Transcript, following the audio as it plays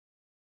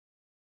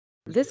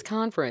This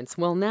conference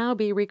will now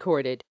be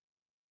recorded.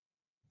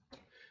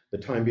 The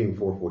time being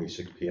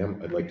 4:46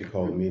 p.m., I'd like to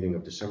call the meeting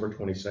of December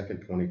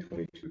 22nd,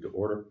 2022 to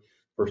order.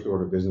 First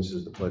order of business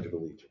is the Pledge of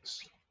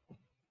Allegiance.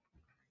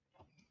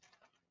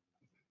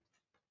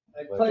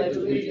 I pledge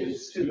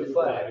allegiance to the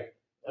flag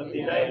of the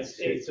United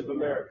States of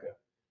America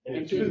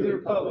and to the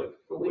republic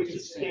for which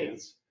it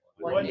stands,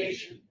 one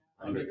nation,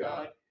 under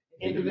God,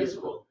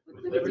 indivisible,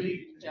 with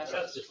liberty and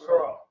justice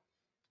for all.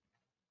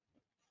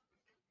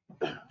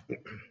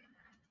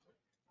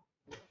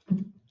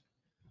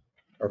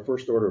 Our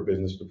first order of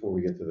business before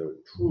we get to the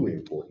truly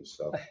important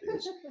stuff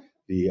is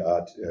the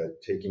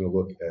taking a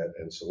look at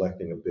and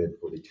selecting a bid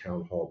for the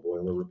town hall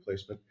boiler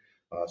replacement.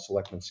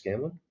 Selectman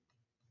Scanlon?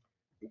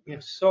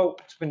 Yes, so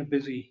it's been a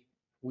busy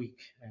week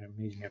and a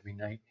meeting every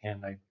night,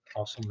 and I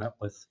also met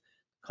with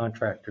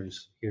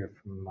contractors here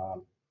from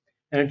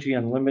Energy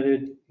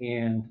Unlimited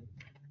and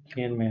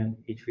Canman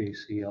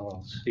HVAC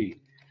LLC.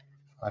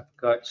 I've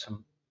got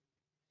some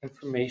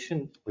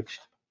information which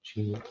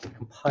she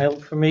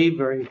compiled for me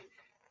very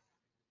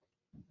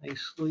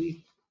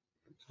nicely.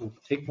 So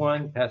take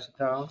one, pass it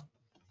down.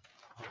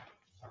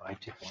 I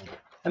take one.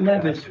 I'm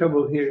having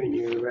trouble hearing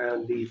you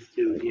around these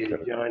two here,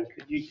 John.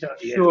 Could you tell?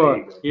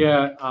 Sure,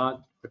 yeah,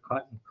 the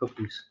cotton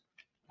cookies.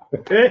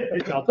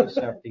 I'll just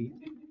have to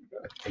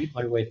eat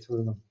my way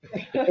through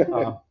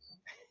them.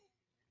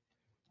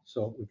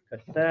 So we've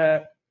got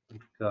that,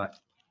 we've got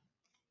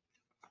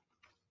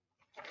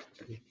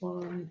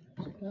one,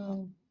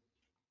 down.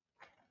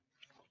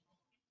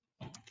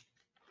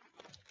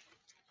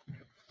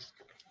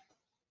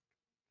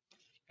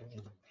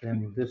 And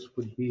then this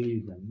would be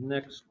the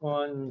next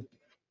one.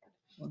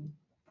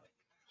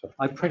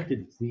 I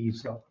printed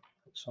these up,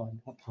 so I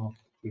don't know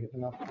if you have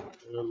enough.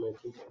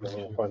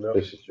 I'll find out.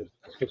 This is just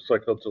Looks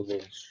like it's a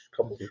little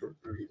couple short.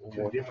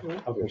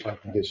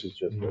 this is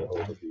just an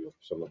overview of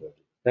some of the.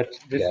 This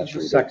Yeah, is the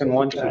sure, second that's-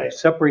 one, so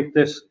separate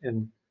this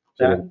and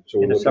that So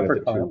we're in a looking at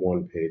separate the two file.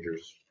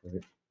 one-pagers,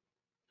 right?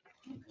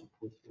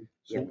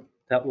 So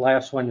that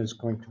last one is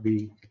going to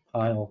be the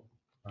pile.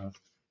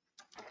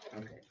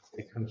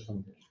 It comes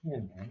from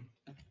Canman.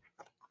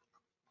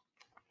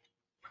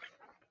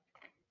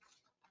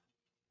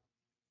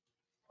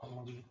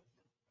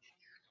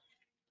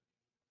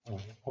 Oh,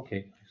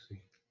 okay, I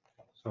see.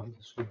 So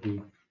this would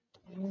be.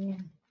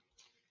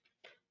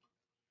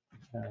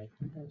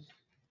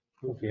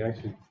 Okay, I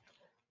see.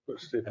 But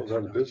Staples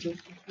out of business?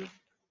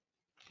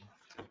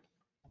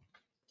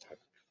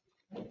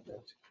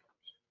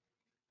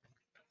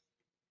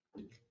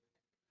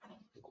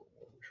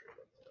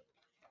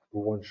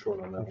 We're one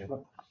short on that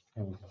one.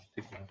 There we go.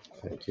 Take that.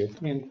 Thank you.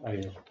 And I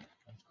have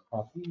a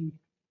copy.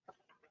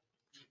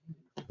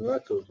 And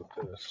that goes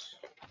with this.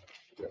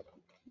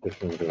 This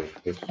one goes,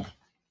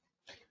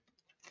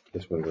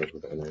 this one goes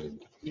with energy.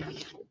 Yeah,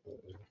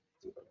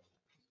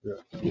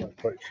 I'm not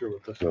quite sure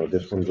what this. No,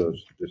 this one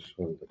goes, this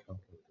one, the top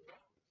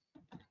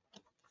one.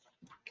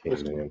 Came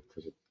in,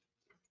 because it.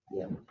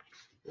 Yeah.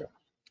 Yeah.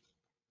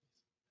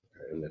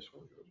 Okay, and this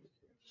one goes.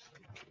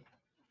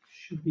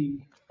 Should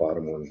be.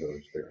 Bottom one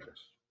goes there.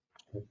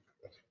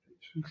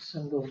 Should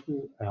send those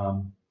to,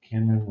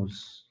 Cameron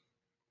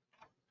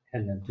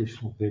had an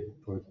additional bid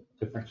for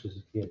differences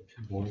if he had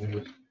two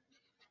boilers.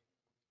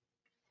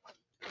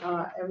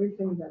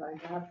 Everything that I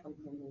got from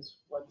him is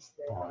what's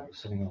there. Oh, I'm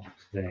sitting on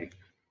today.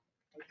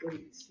 I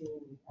didn't see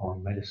him. Oh, I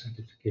might have sent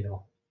it to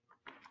Gail.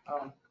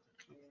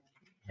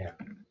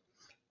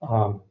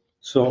 Oh,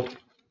 So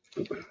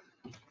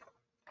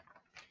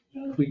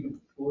we,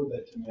 Forward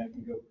that to me, I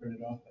can go print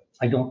it off.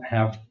 I don't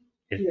have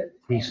Yeah. it.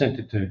 He sent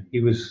it to, he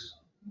was,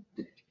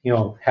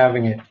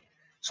 having it,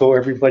 so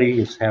everybody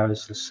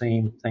has the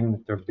same thing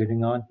that they're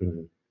bidding on.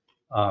 Mhm.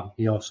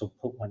 He also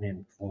put one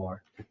in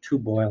for the two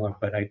boiler,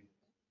 but I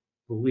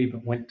believe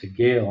it went to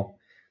Gail,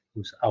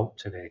 who's out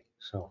today,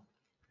 so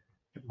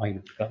it might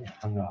have gotten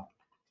hung up.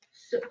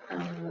 so,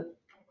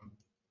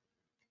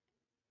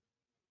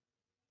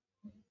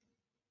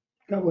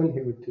 Got one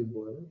here with two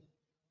boilers.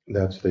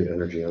 That's the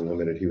Energy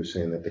Unlimited. He was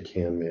saying that the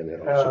can man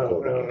had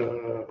also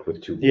quoted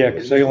with two. Yeah,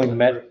 because I only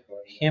met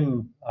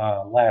him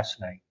last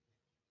night.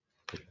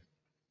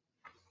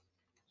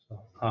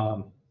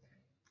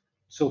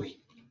 So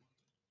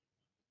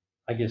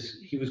I guess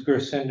he was going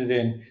to send it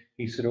in.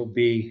 He said it'll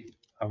be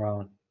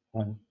around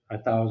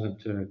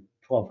 $1,000 to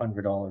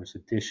 $1,200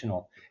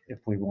 additional if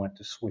we want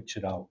to switch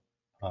it out.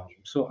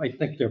 So I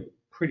think they're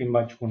pretty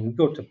much, when we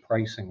go to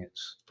pricing,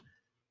 it's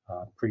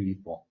pretty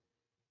equal.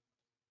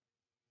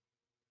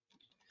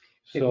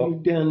 Have So you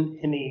done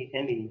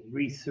any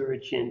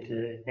research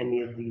into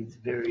any of these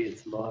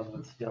various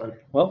models, John?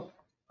 well,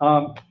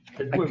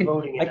 'Cause we're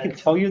voting I on can it.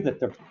 tell you that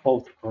they're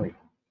both great.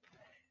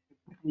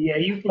 Yeah,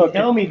 you can Okay.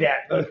 tell me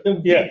that, but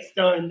Yeah. based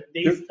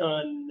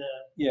on.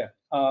 Yeah,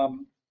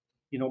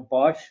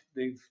 Bosch,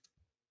 they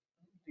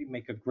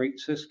make a great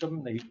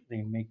system. They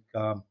make,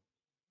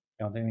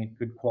 they make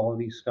good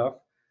quality stuff.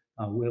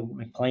 Will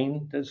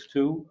McLean does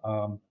too.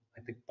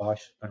 I think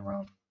Bosch has been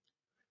around.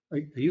 Are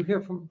you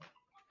here from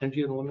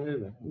Energy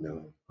Unlimited? or-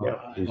 No.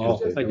 Yeah. He's Oh,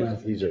 just I a,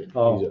 didn't. he's a,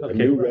 Oh, he's a okay.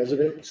 new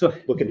resident So,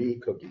 looking to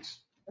eat cookies.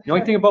 you know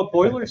anything about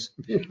boilers?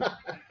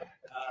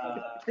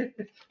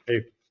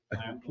 Hey,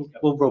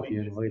 we'll rope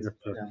you in later.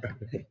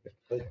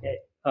 Okay.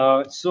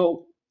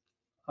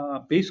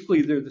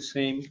 Basically, they're the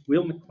same.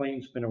 Wheel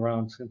McLean's been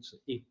around since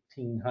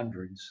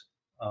 1800s,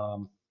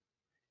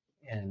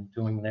 and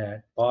doing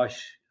that.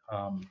 Bosch,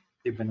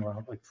 they've been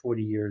around like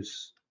 40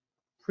 years.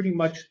 Pretty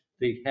much,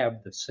 they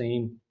have the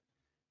same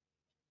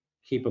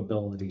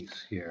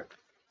capabilities here.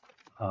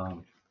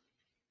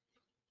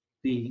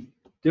 The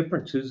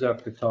differences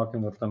after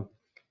talking with them,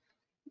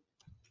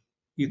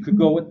 you could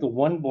go with the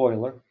one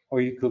boiler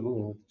or you could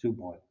go with two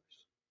boilers.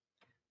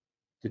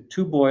 The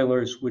two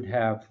boilers would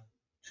have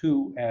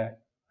two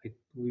at, I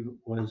believe it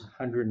was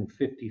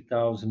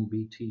 150,000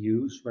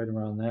 BTUs, right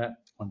around that.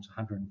 One's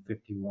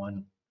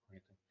 151.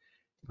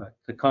 But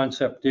the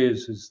concept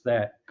is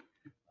that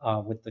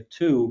with the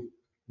two,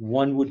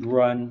 one would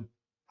run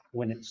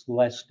when it's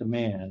less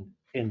demand,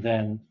 and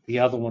then the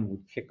other one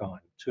would kick on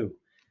too.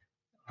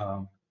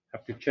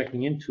 After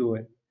checking into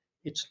it,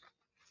 it's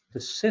the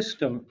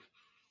system.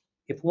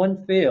 If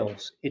one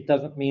fails, it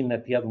doesn't mean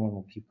that the other one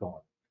will keep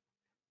going,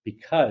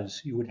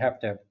 because you would have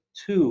to have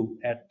two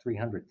at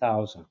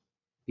 300,000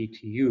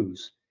 BTUs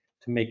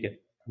to make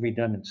it a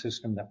redundant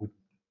system that would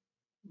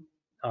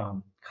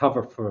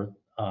cover for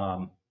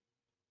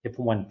if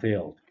one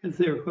failed. Because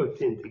they're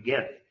hooked in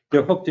together.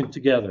 They're hooked in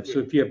together. So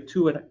if you have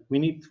two, we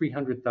need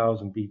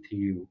 300,000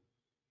 BTU.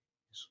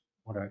 Is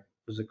what I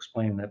was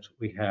explaining. That's what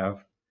we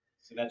have.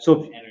 So that's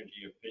So- an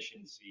energy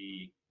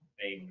efficiency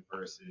thing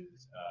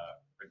versus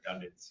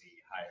redundancy,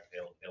 high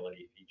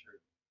availability feature.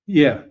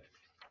 Yeah.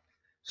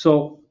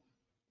 So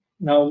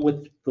now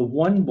with the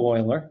one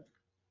boiler,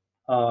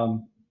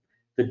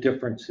 the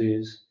difference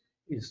is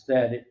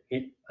that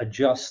it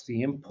adjusts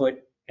the input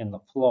and the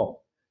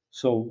flow.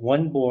 So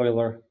one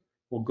boiler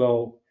will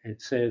go, it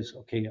says,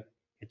 okay,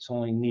 it's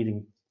only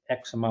needing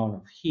X amount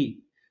of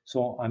heat.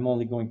 So I'm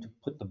only going to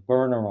put the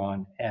burner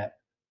on at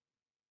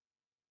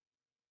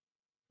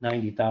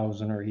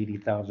 90,000 or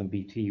 80,000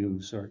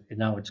 BTUs, or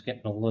now it's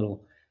getting a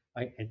little,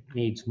 it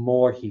needs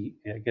more heat.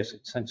 I guess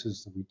it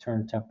senses the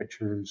return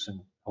temperatures and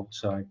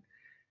outside.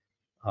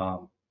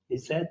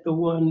 Is that the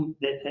one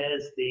that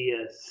has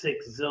the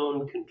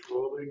 6-zone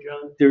controller,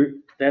 John?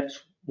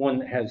 That's one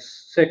that has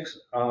six.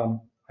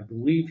 I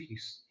believe he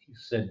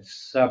said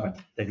seven,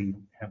 that he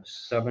have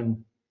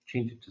seven,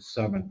 change it to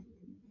seven.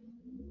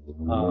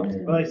 Well,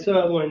 I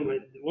saw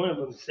one of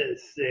them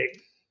says 6,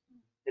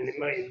 and it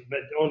might, but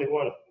only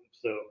one of them.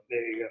 So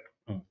there you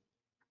go.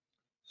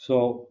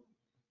 So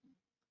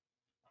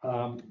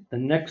the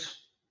next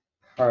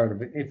part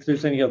of it, if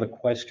there's any other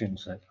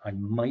questions that I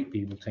might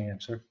be able to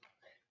answer.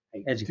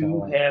 I As you go do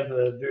along. have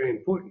a very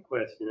important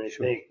question, I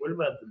Sure. think. What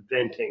about the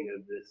venting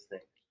of this thing?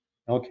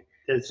 Okay.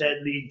 Does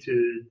that lead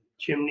to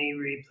chimney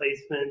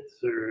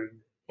replacements or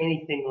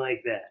anything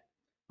like that?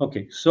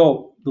 Okay,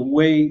 so the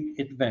way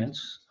it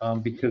vents,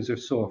 because they're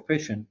so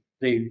efficient,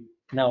 they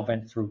now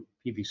vent through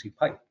PVC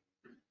pipe.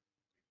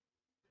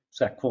 It's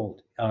that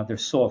cold. They're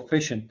so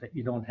efficient that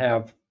you don't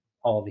have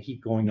all the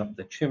heat going up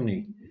the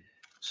chimney.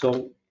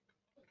 So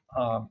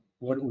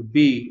what it would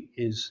be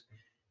is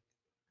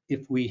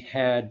if we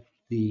had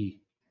the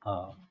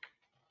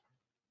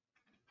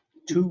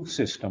two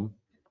system,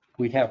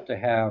 we'd have to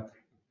have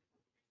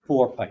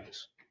 4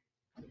 pipes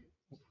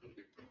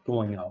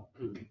going out.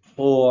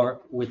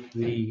 Or with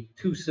the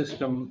two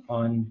system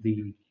on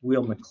the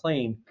Wheel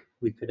McLean,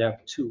 we could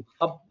have 2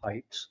 hub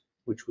pipes,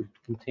 which would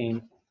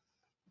contain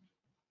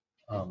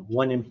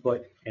one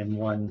input and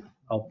one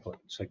output.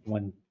 It's like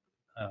one,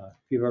 if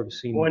you've ever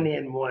seen. One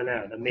in, one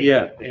out.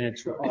 Yeah, and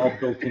it's all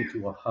built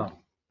into a hub.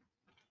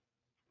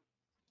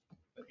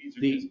 But these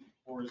are The- just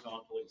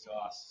horizontal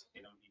exhausts.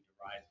 They don't need to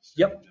rise a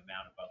Yep. certain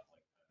amount above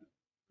like the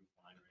roof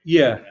line. or anything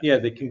Yeah, like that. yeah,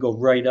 they can go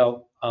right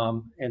out.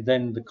 And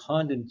then the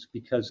condens,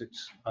 because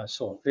it's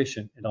so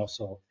efficient, it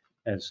also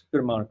has a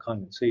good amount of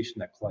condensation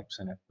that collects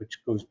in it,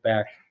 which goes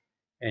back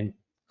and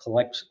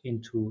collects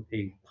into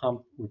a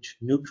pump, which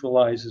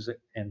neutralizes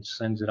it and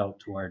sends it out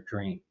to our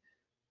drain.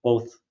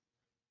 Both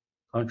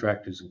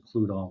contractors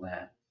include all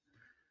that.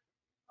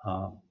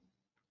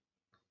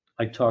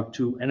 I talked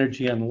to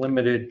Energy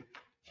Unlimited.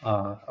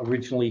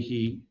 Originally,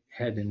 he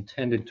had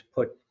intended to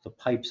put the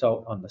pipes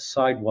out on the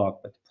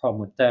sidewalk, but the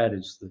problem with that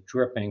is the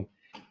dripping.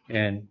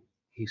 And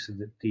he said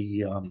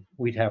that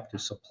we'd have to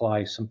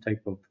supply some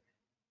type of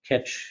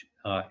catch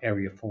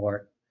area for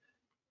it.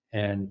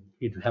 And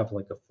you'd have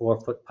like a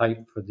 4-foot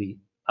pipe for the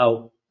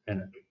out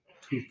and a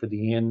 2 for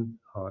the in,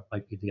 or it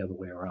might be the other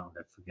way around,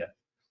 I forget,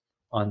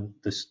 on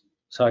this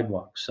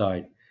sidewalk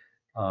side.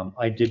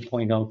 I did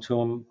point out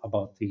to him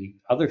about the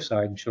other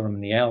side and show him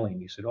in the alley,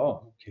 and he said,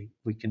 oh, okay,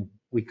 we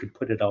could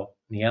put it out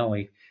in the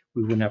alley.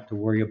 We wouldn't have to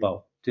worry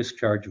about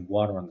discharge of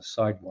water on the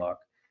sidewalk,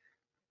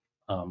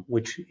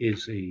 which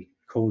is a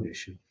code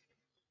issue.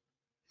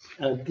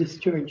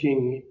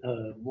 Discharging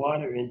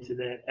water into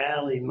that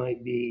alley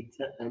might be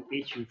an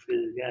issue for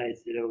the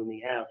guys that own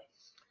the alley.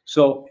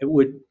 So it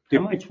would. How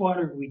much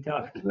water are we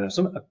talking about?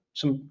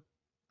 Some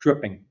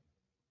dripping.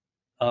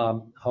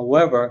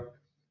 However,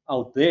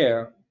 out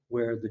there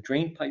where the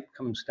drain pipe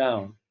comes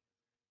down,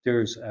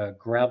 there's a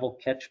gravel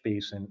catch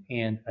basin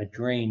and a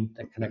drain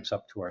that connects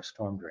up to our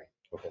storm drain.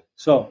 Okay.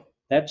 So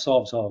that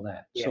solves all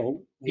that. Yeah.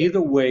 So Yeah.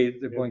 either way,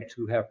 they're going Okay.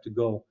 to have to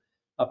go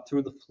up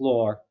through the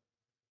floor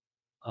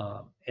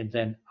and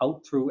then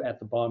out through at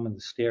the bottom of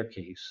the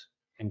staircase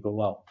and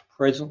go out.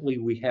 Presently,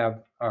 we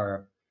have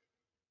our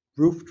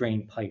roof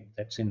drain pipe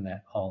that's in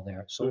that hall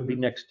there. So it'll be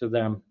next to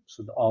them,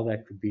 so that all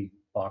that could be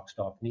boxed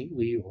off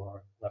neatly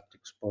or left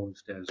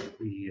exposed as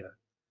the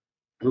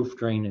roof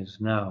drain is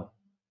now.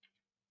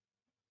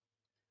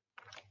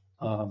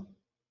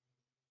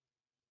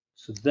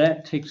 So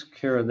that takes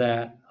care of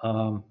that.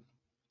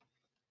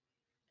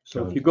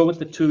 So if you go with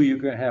the two, you're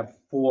gonna have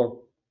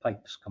 4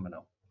 pipes coming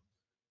out.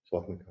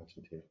 Selectman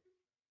Constantine.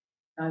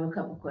 I have a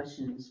couple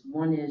questions.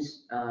 One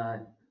is, I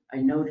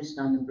noticed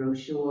on the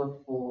brochure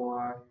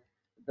for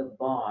the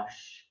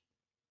Bosch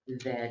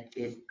that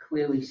it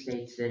clearly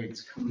states that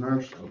it's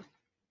commercial.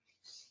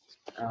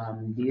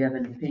 Do you have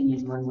an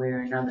opinion one way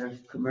or another,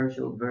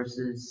 commercial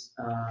versus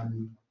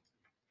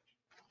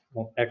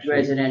Well, actually,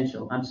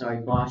 residential? I'm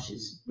sorry, Bosch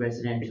is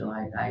residential.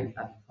 I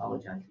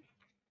apologize.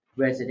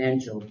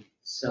 Residential,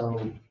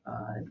 so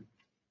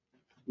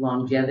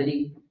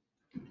longevity,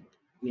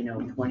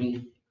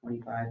 20,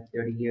 25,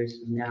 30 years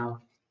from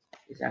now,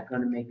 is that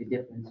going to make a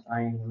difference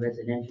buying a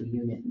residential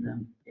unit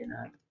in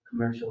a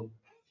commercial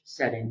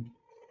setting,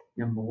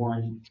 number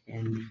one?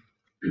 And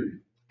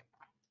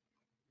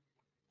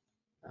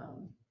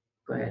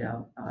go ahead,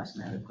 I'll ask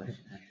another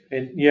question after.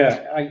 and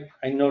yeah,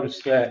 I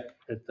noticed that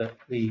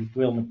the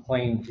Wheel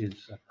McLean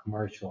is a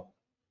commercial.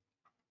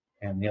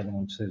 And the other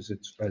one says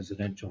it's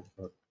residential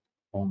for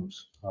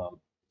homes,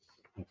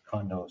 and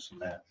condos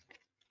and that.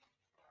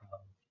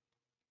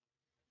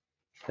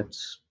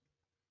 That's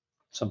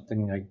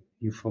something like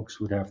you folks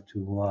would have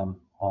to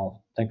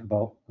all think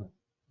about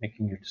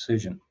making your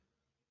decision.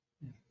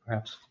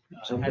 Perhaps.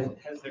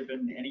 Has there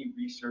been any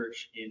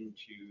research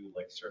into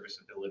like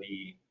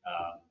serviceability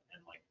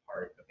and like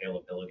part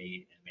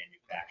availability and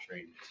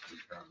manufacturing just in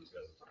terms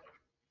of like,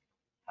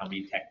 how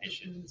many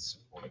technicians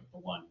support the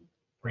one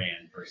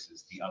brand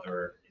versus the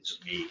other? Is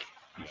it made,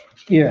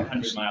 Yeah.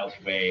 100 miles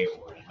away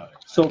or in another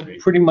So country?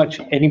 pretty much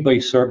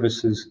anybody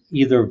services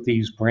either of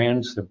these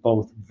brands. They're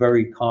both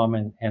very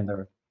common and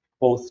they're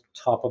both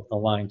top of the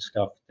line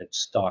stuff that's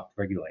stocked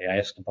regularly. I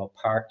asked about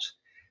parts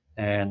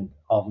and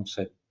all of them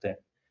said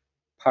that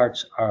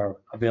parts are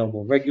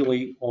available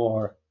regularly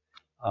or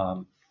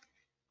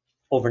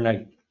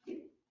overnight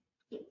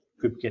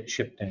could get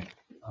shipped in.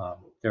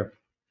 They're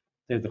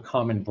the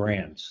common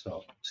brands,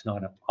 so it's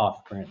not an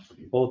off brand.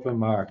 Both of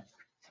them are,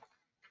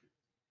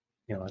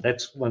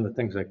 that's one of the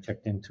things I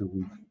checked into.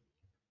 We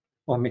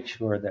want to make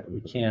sure that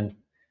we can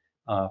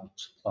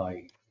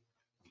supply.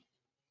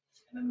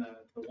 And then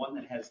the one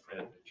that has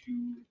the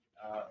 2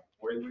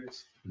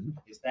 boilers,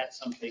 is that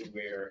something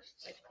where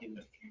like in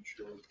the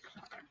future you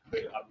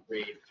could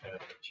upgrade to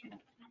the 2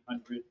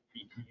 300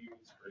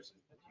 BTUs versus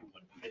the 2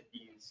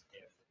 150s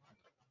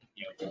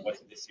if there was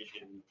a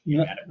decision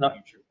at a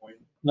future point?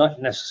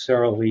 Not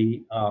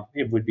necessarily.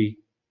 It would be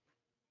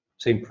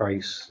same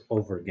price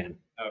over again.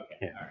 Okay,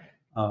 Yeah.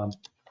 all right.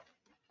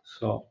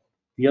 So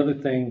the other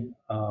thing,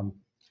 so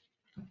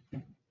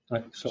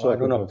I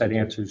don't know if that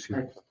answers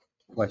your So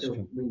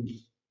question.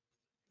 we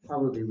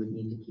probably would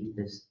need to keep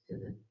this to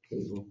the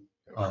table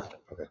Okay.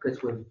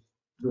 because we're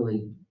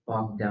really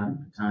bogged down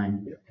for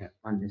time Yeah.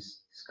 on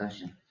this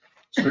discussion.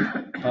 So,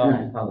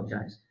 I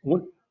apologize.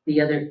 what,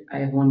 I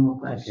have one more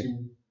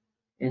question,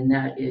 and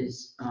that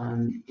is,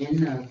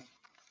 in the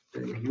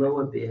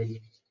lower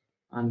bid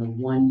on the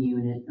one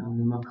unit on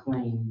the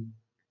McLean,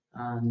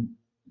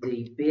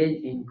 the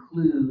bid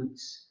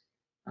includes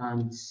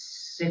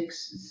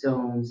 6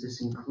 zones.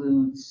 This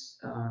includes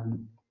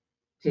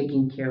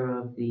taking care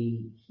of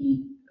the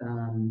heat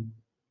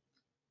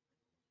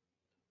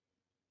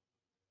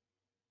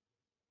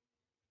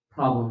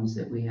problems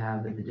that we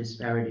have, and the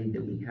disparity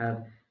that we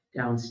have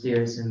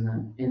downstairs in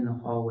the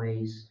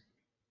hallways,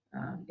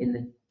 in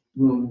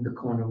the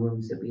corner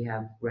rooms that we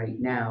have right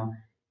now.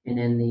 And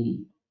then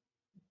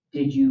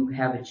did you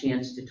have a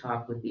chance to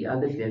talk with the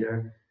other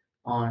bidder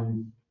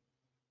on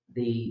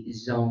the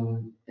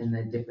zone and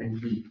the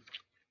different heat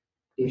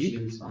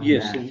issues on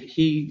yes, that? and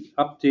he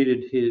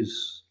updated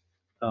his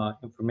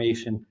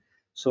information.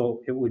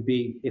 So it would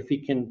be, if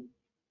he can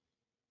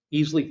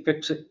easily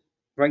fix it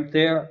right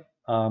there,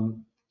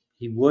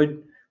 he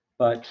would,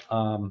 but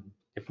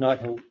if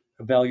not, he'll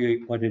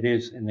evaluate what it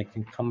is and they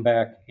can come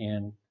back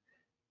and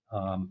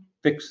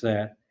fix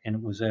that. And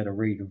it was at a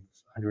rate of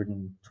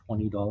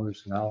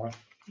 $120 an hour.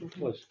 It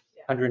was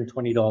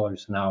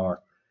 $120 an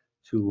hour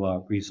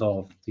to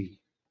resolve the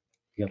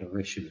other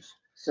issues.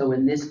 So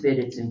in this bid,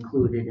 it's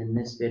included, in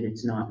this bid,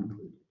 it's not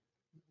included?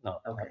 No,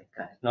 Okay,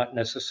 got it. not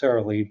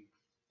necessarily.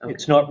 Okay.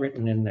 It's not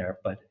written in there,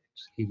 but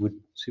he would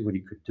see what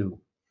he could do.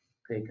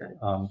 Okay, got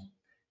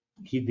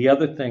it. The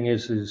other thing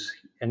is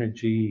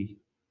energy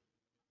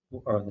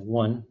or the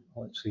one,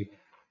 let's see,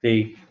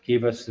 they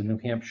gave us the New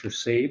Hampshire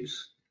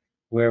Saves,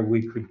 where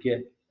we could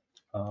get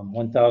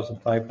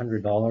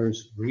 $1,500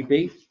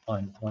 rebate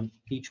on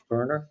each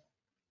burner.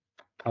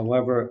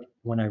 However,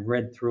 when I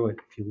read through it,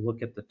 if you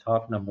look at the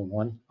top number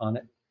one on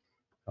it,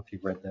 if you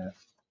read that,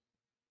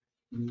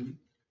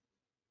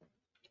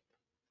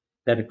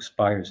 that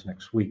expires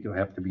next week. It'll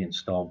have to be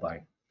installed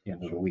by the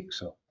end of the week,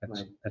 so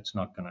that's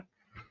not gonna.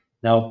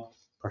 Now,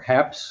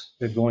 perhaps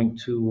they're going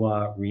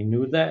to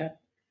renew that,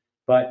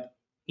 but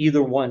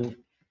either one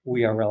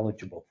we are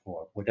eligible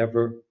for.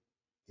 Whatever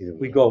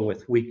we go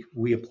with,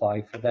 we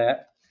apply for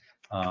that.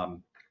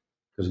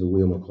 Because the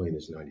Wheel McLean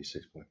is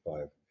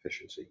 96.5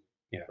 efficiency.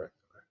 Yeah. Right.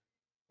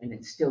 And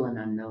it's still an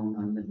unknown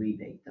on the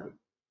rebate, though.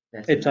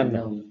 That's It's an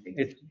unknown.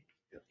 figure.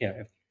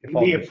 Yeah.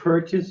 Maybe a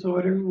purchase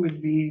order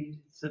would be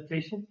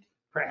sufficient,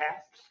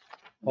 perhaps.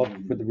 Oh,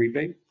 for the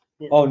rebate?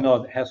 Yeah. Oh,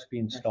 no, it has to be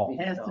installed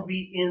It has to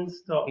be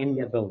installed. in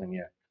the building,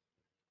 yeah.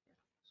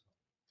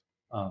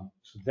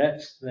 So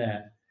that's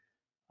that.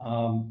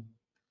 I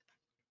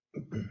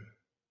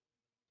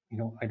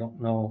don't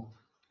know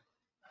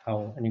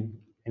how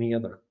any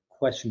other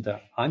questions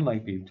that I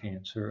might be able to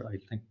answer. I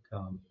think,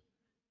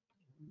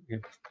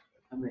 if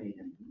I'm ready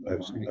to I'd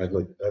move on. I'd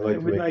like I to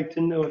would make, like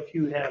to know if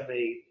you have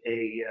a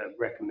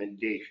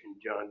recommendation,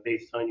 John,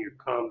 based on your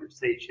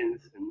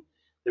conversations and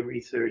the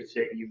research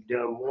that you've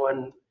done.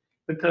 One,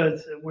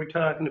 because we're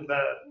talking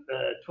about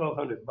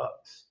 $1,200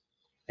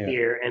 Yeah.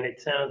 here, and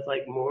it sounds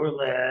like more or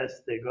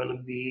less they're going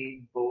to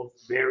be both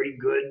very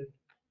good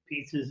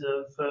pieces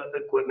of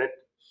equipment.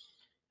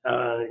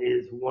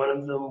 Is one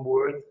of them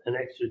worth an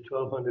extra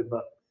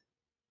 $1,200?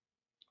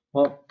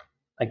 well,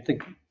 I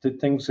think the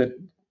things that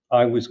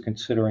I was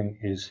considering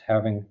is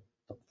having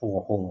the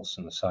 4 holes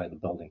in the side of the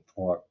building,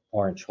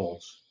 4-inch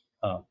holes.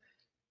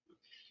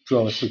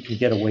 So if we can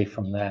get away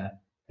from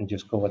that and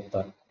just go with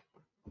the,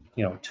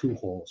 2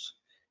 holes.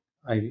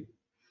 I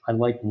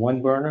like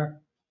 1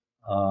 burner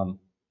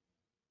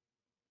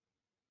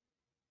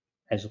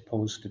as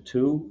opposed to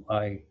 2.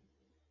 I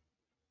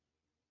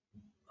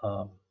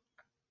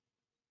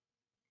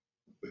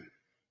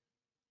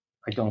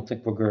don't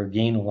think we're going to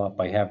gain a lot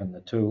by having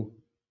the 2.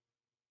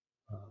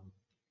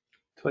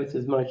 Twice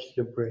as much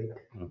to break.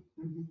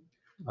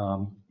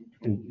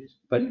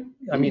 But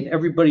I mean,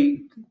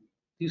 everybody,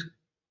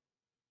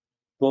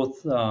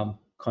 both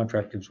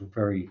contractors were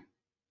very,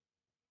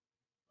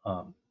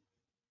 I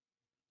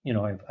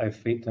have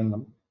faith in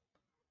them.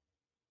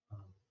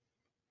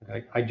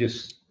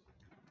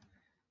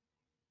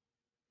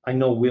 I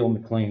know Wheel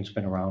McLean's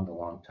been around a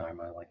long time.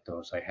 I like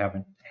those. I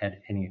haven't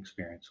had any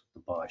experience with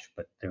the Bosch,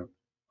 but they're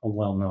a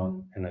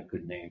well-known and a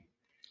good name.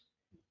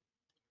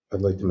 I'd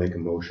like to make a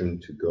motion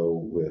to go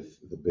with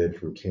the bid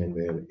from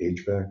Canvan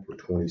HVAC for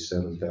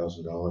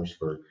 $27,000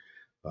 for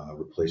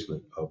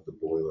replacement of the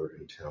boiler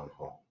in Town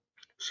Hall.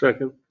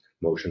 Second.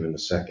 Motion and a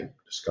second.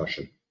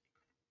 Discussion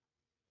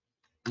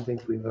I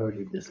think we've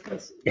already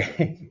discussed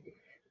it.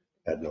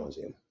 ad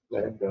nauseum.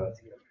 That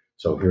does, yeah.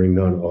 So hearing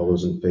none, all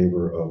those in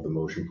favor of the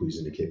motion, please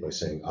indicate by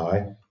saying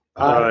aye.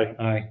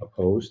 Aye.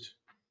 Opposed?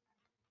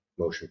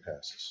 Motion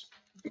passes.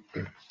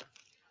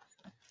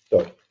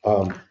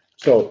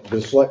 So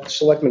the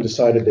selectmen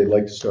decided they'd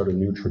like to start a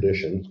new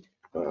tradition,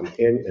 an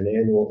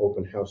annual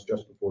open house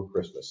just before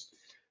Christmas,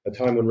 a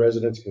time when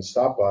residents can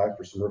stop by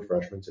for some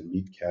refreshments and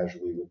meet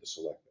casually with the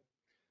selectmen.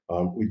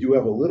 We do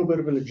have a little bit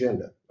of an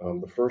agenda.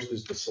 The first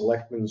is the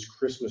Selectmen's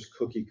Christmas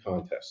Cookie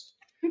Contest.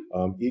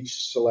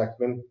 Each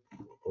selectman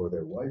or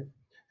their wife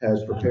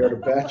has prepared a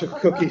batch of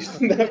cookies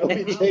that will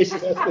be taste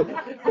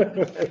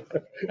tested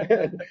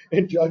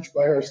and judged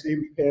by our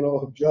esteemed panel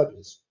of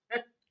judges.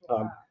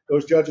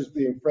 Those judges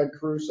being Fred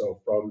Caruso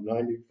from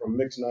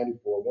Mix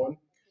 94.1,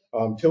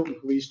 Tilton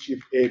Police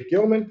Chief Abe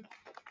Gilman,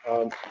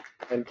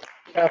 and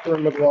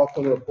Catherine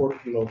McLaughlin, reporter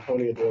from the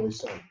Laconia Daily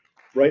Sun.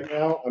 Right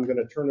now, I'm going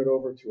to turn it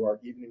over to our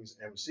evening's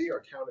MC, our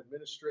town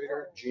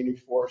administrator, Jeannie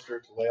Forrester,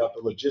 to lay out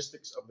the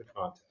logistics of the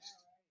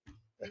contest.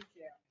 Thank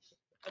you.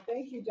 Well,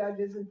 thank you,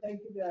 judges, and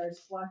thank you to our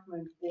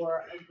selectmen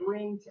for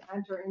agreeing to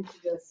enter into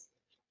this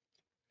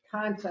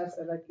contest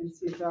that I can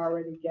see is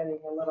already getting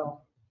a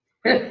little.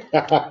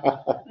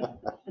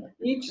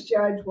 Each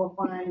judge will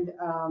find,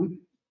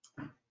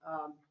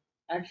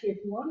 actually,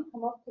 if you want to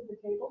come up to the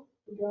table,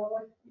 would you all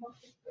like to come up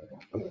to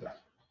the table?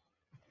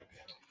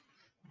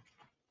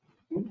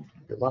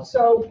 Good luck.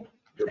 So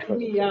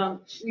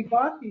we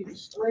bought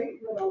these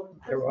great little.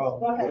 They're all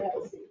Go ahead.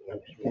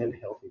 And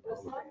healthy. The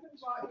selectmen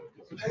bought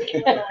these great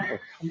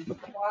little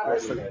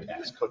waters.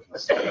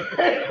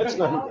 That's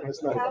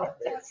not. Health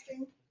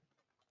testing.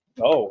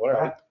 Oh, all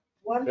right.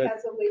 One Good.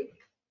 has a leak.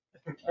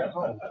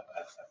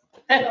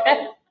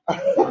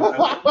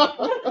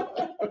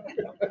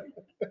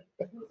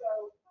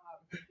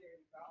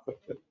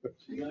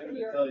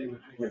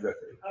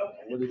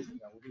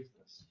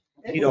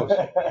 Tito's.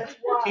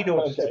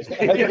 Tito's.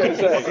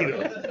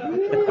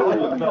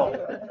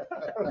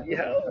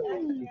 Yeah.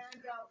 And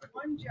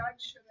one judge,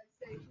 should I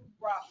say, who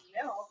brought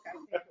milk, I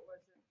think it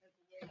was a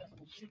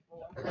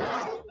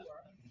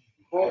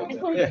way of people.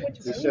 gonna get which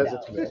It way, says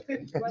it's though. milk.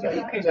 What's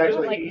that? It's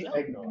actually Like,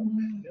 eggnog.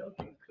 Milk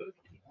and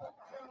cookies.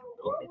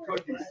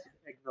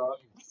 Eggnog.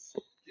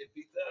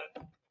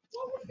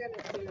 What we're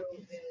gonna do is,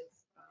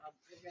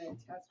 we're gonna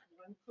test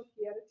one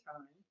cookie at a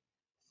time.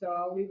 So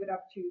I'll leave it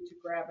up to you to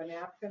grab a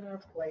napkin or a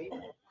plate.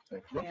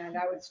 And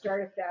I would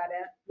start at that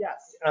end,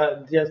 yes.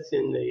 Just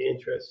in the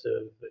interest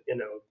of,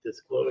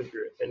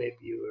 disclosure, if any of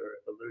you are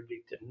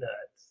allergic to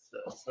nuts,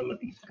 some of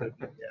these cookies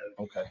have.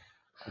 Okay.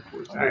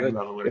 I'm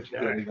not allergic.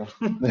 There you go.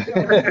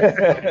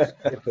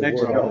 If the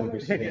Next word one. would be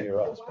sitting near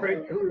us. Why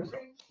don't I bring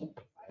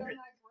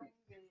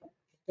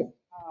the cookie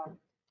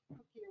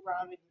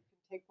around and you can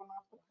take one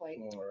off the plate?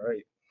 All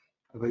right.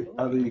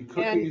 Are the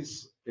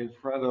cookies in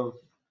front of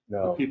the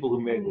No. people who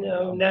made them?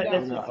 No, not No.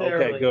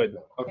 necessarily. Okay, good.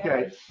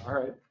 Okay, all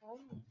right.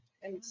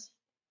 And,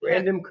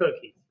 Random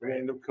cookies.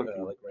 Random cookie.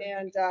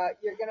 and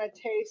you're gonna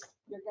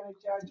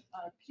judge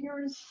on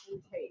appearance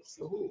and taste.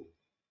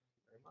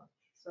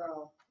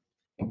 So,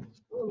 oh,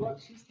 look,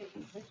 she's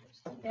taking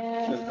pictures.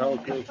 And how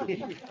it goes with,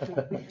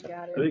 Got I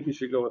it. think you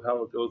should go with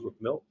how it goes with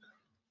milk.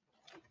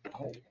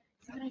 But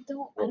I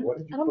don't Well, what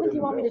did you I don't put think in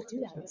you the want me to milk? do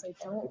that because I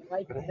don't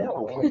like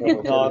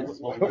milk. Dog, I was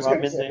rub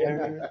gonna in say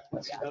there.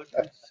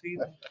 that.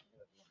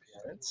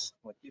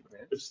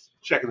 Just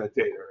checking the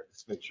data,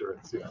 just make sure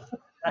it's, yeah.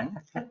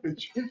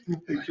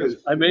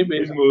 I may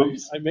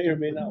moves. I may or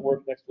may not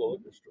work next to a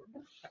liquor store.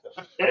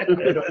 I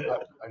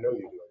know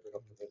you do. I've been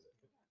up to visit.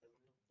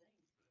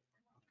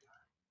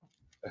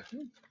 I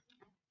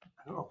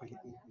don't know if I can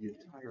eat the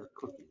entire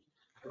cookie.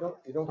 You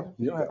don't have.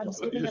 You don't have I'm to.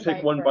 just taking just a take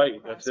bite one for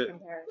bite, that's it.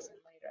 comparison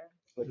later.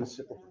 Like a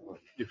sip of wine.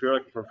 If you're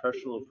like a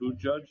professional food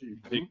judge, you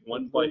take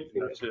one bite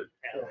and that's it.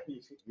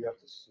 You have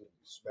to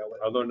smell it.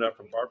 I learned that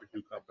from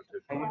barbecue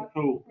competition.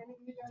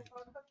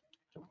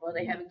 Well,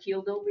 they haven't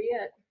keeled over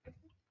yet.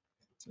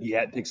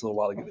 Yeah, it takes a little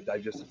while to get it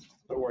digested.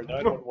 Don't worry,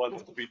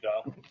 911 will be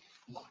down.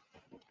 I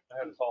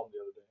had a call the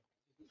other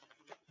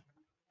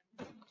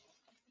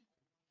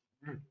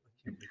day.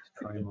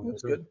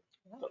 That's good.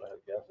 Thought I had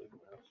gas in the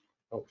house.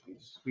 Oh,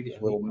 geez.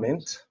 A little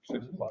mint.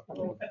 6 o'clock.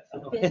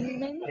 Thin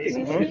mint, Maybe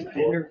thin first mint.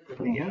 dinner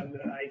for me, I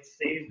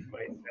saved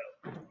myself.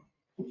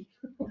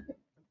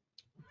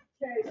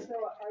 Okay, so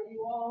are you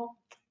all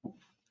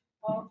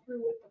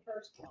through with the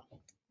first one?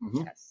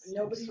 Yes.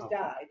 Nobody's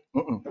died.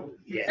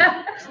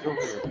 Yeah.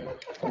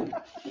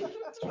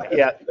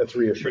 Yeah. That's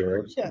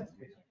reassuring.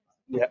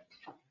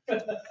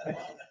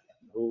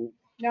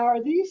 Now,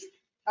 are these,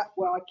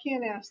 well, I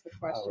can't ask the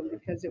question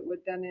because it would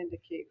then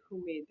indicate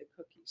who made the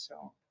cookie,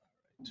 so.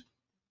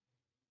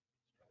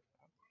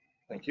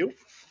 Thank you.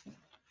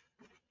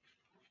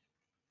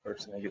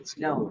 First thing I get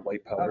scared with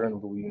white powder and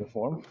blue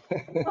uniform.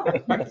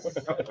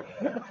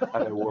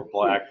 I wore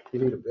black. You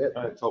need a bit.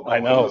 I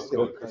know.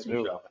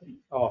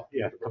 Oh,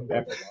 yeah, come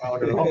back. Get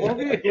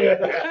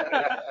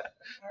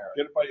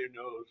it by your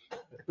nose.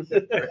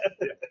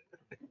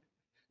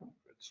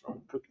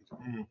 Strong cookies.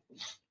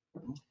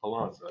 Hold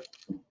on a sec.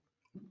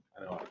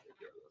 I know how to take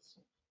care of this.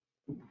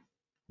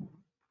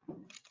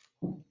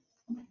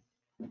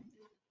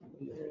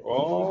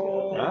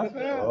 Oh, that's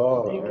it.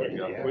 Oh, There we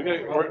go. We're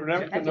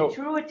never to That's a know.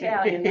 true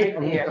Italian right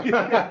there.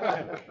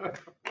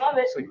 Love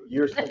it. So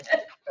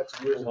that's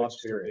years of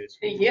experience.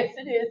 Yes,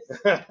 it is.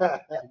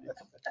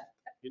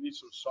 You need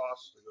some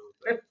sauce to go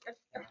with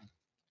that.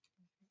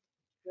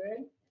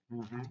 Good?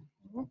 Mhm.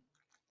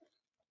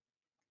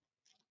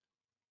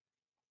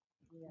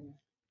 Yeah.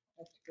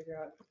 Have to figure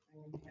out,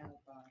 I'm gonna have,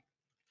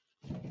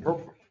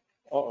 Purple.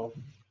 Uh-oh.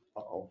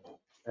 Uh-oh.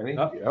 Any?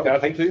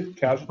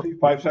 Casualty,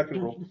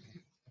 5-second rule.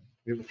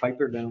 We have a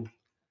piper down.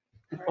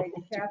 all right,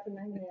 Catherine,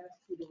 I'm gonna ask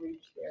you to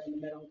reach there in the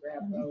middle, and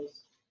grab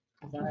those.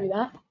 'cause Do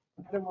that.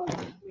 I don't want to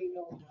lean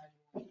over.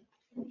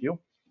 Thank you.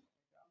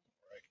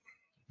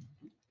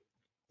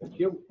 Thank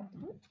you.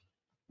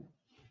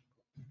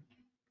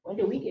 When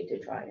do we get to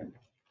try them?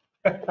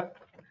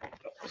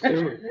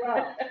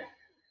 Well,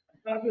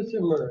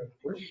 Officer Murray.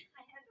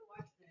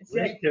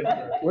 Detective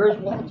Murray. Where's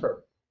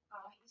Walter?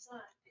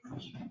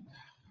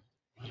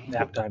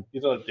 Nap time.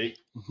 He's on a date.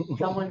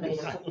 Someone made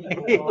a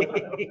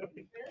cookie.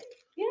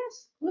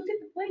 Yes, look at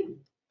the plate.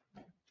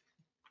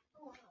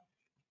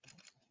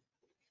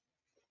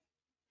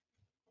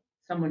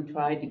 Someone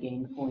tried to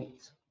gain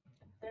points.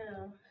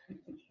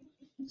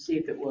 See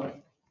if it worked.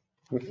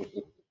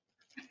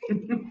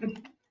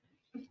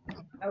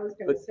 I was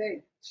gonna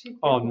say, she.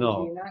 Oh,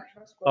 no. Do you not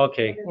trust what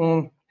Okay. you put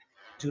in?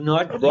 Do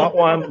not. I brought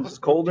one, it was Do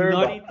colder,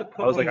 not but eat the cookies.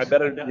 I was like, I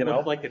better, that you know.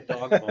 look like a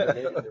dog bone.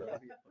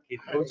 Okay,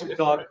 those are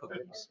dog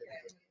cookies.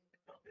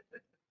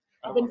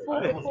 I've been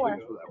fooled before.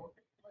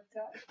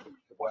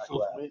 What's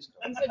that? You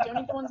said don't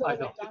eat the ones that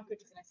look like dog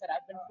cookies, and I said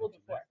I've been fooled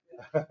before.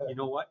 You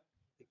know what?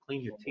 They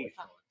clean your teeth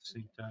at the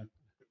same time.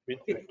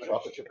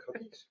 Chocolate chip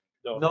cookies?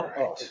 No, Oh, I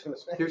was gonna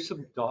say. there's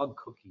some dog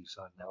cookies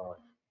on that one.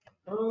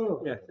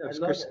 Oh, Yeah, I that's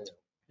love Chris. it.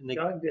 And they,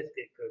 Dog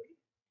biscuit cookie.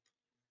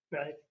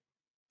 Right.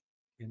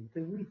 and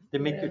they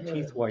make your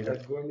teeth whiter. A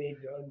gourmet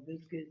dog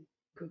biscuit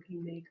cookie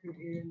maker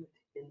here in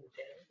the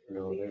town.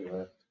 No, they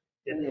left.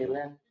 And they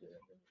left.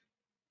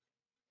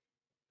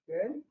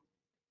 Good?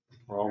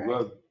 We're all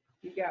good.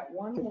 You got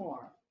one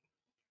more.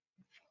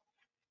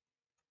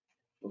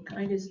 What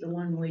kind is the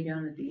one way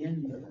down at the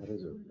end? That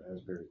is a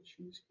raspberry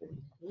cheesecake.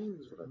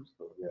 That's what I'm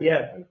still-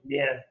 Yeah.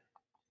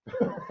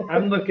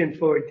 I'm looking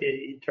forward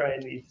to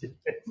trying these.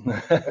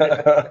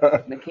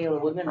 Michaela,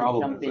 we're gonna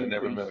Problem jump is I in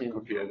never pretty met a soon.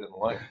 cookie I didn't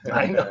like.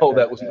 I know,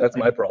 that's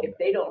my problem. If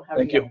they don't hurry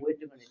Thank you. up, we're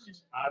doing it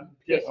just. I'm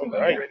just about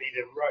ready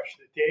to rush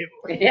the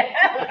table.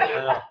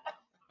 Yeah.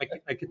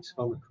 I can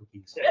smell the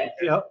cookies.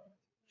 Yep.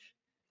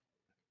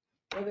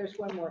 Well, there's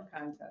one more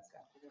contest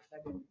after this, I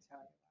didn't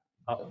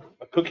tell you.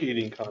 A cookie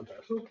eating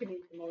contest. Who can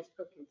eat the most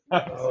cookies?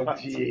 Oh,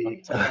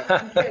 gee.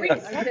 I'm kidding, I'm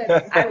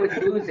kidding. I would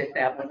lose at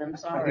that one, I'm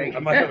sorry. I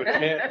might have a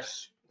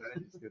chance. I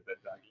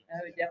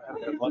would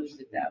definitely lose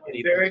at that one.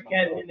 If Eric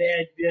hasn't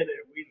had dinner,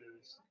 we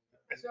lose.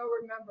 So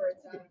remember,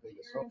 it's on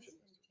appearance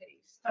and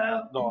taste.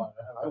 No,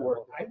 I work.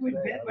 I would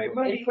bet my In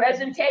money.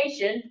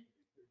 presentation,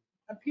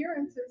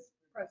 Appearances,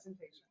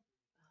 presentation.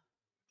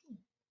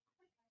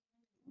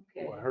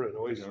 okay. Oh, I heard a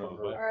noise. All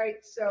right,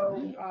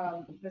 so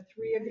the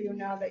three of you,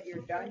 now that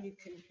you're done, you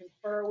can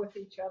confer with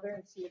each other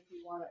and see if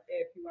you want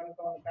to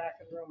go in the back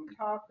of the room and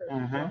talk, or if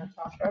you want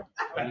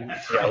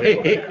to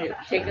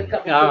talk. Take a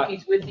couple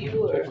cookies with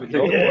you, or?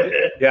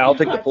 Yeah, I'll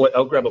take the plate.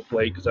 I'll grab a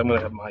plate because I'm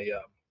gonna have my,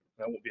 I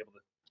won't be able to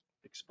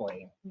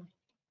explain.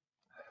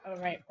 All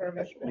right,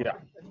 perfect. Yeah.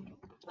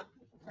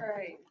 All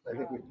right.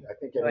 I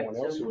think Right, anyone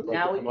else so who would like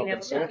now to we come can up have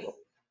and sample.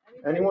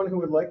 cookies. Anyone who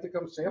would like to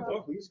come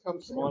sample, please come Come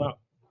on sample.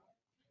 up.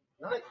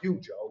 Not you,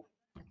 Joe.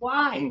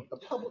 Why? The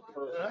public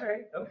All person.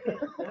 right, okay,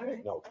 all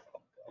right. No.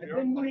 I've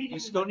been waiting. You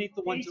still need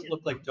the ones that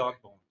look like dog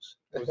bones.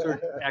 Those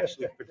are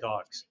actually for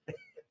dogs.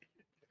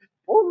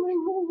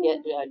 Yeah,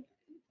 Judge.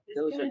 This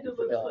Those kind are of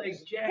for looks dogs.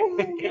 like Jack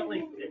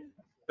Skellington.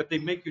 But they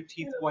make your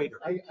teeth whiter.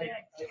 Listen,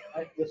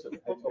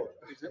 I told you.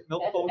 Is it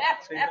milk bones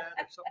that say that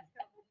or something?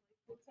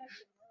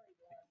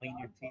 Clean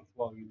your teeth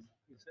while you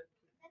use it?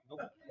 Nope.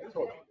 I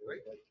told you, right?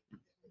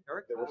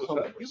 Eric? There was What's some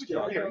that? You would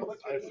scary- talk.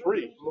 I have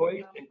 3.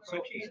 Moist and So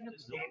crunchy isn't at it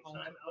the same milk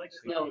time. I like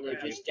No,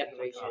 they're just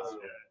decorations.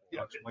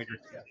 Dogs whiter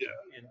teeth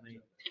in the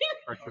I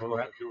pressure don't know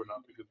if I breath. do or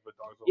not because my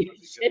dog's You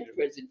already said getting it.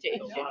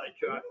 presentation. A lot of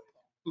chocolate.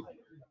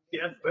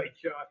 Yes, by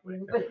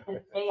chocolate.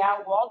 They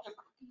are Walter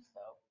cookies,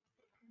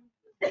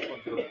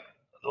 though.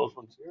 Those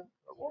ones here?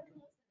 are Walter?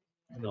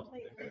 No.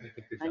 think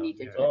they're I down need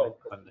to there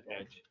check. on the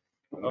edge.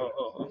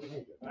 Oh.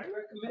 I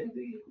recommend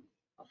these.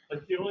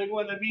 That's the only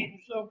one I've eaten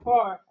so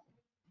far.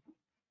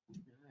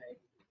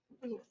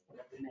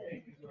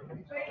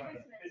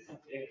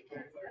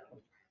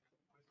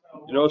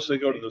 You notice they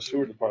go to the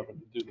sewer department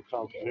to do the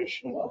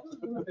competition.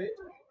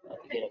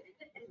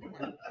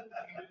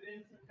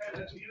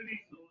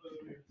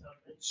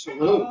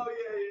 Salute.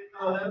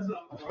 Oh, that's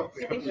all.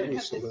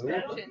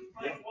 Salute.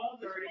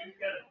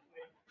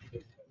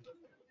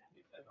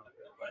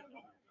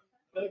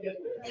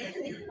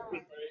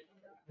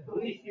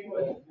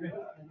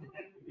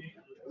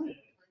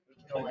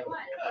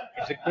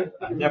 Is it good?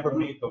 I've never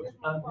made those.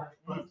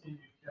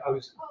 I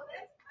was,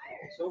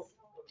 so,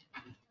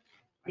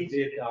 I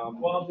did,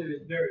 Walter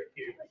is very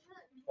cute.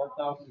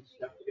 12,000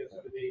 steps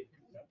yesterday.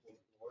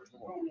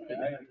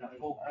 And I had a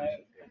whole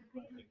bunch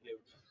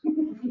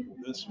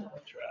This one,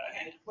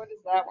 try. What is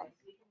that one?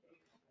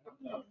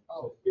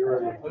 of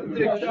here.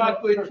 The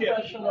chocolate chip.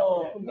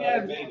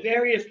 Yeah,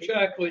 various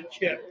chocolate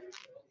chip.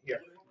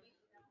 Here.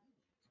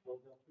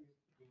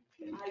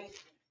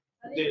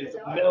 There's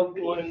milk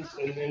ones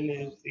and then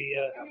there's the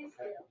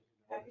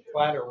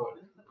flatter one.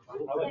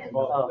 I like them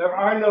all. There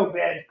are no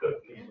bad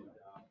cookies.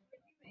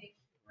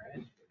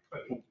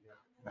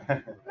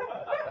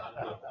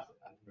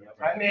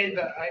 I made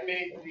the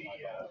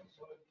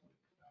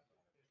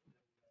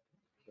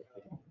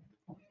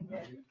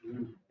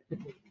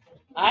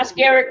Ask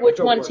Eric which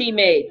ones he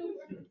made.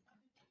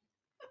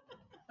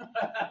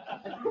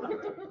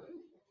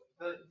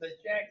 the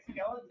Jack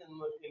Skellington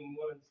looking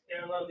ones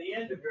down on the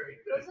end are very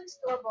good. Those are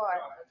store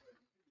bought.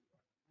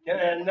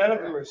 And none of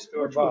them are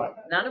store bought.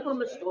 None of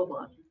them are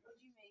store-bought.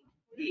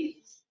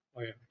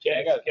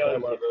 Jack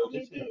Skellington.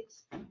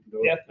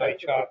 Death by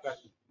chocolate.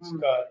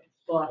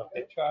 But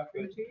The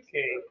chocolate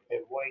cake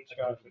and white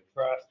chocolate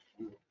frost.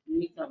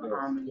 we have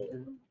almonds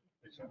and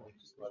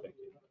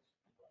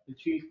The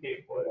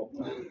cheesecake one.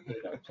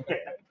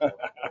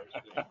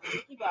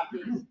 You got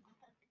these.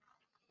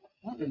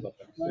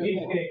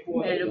 Cheesecake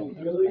one. Made 'em.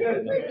 Really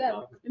good.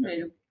 we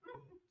made 'em.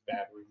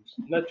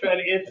 I'm not trying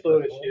to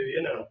influence you,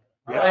 you know.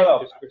 Yeah.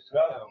 Just for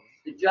stuff.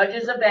 The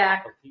judges are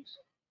back.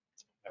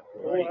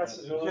 Okay,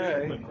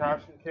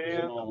 cash and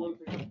can.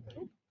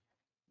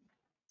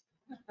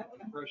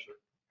 Pressure.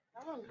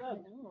 Oh, good.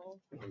 No.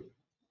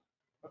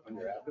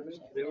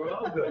 They were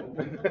all good.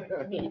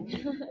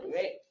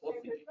 Great.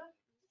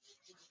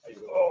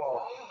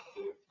 Oh.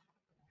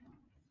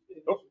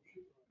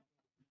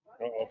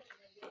 Uh-oh.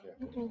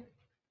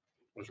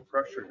 There's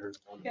pressure here.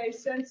 Okay,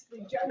 since the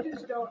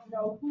judges don't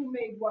know who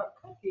made what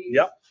cookies.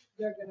 Yep.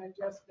 They're gonna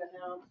just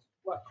announce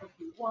what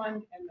cookie won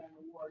and then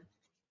award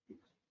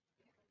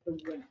the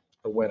winner.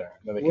 The winner.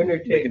 Then they Winner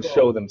can, they can take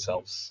show all.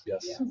 themselves.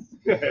 Yes.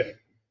 Yes.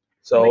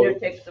 So Winner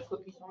takes the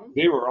cookies home.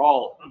 they were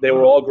all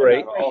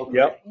great.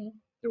 Yep.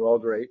 They were all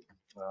great.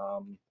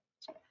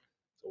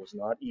 So it was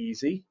not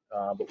easy,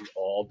 but we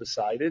all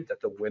decided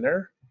that the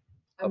winner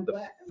of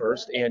the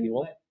first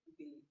annual.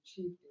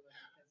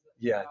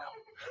 Yeah, I know.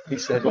 He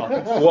said, "Well,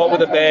 go out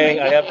with a bang.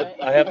 I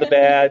have the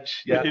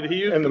badge. Yeah, Did he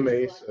use And the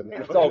mace. And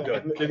it's all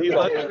good." Did he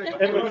let you-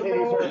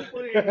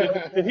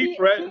 Did he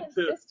threaten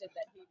to? insisted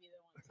that he be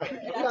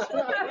the one to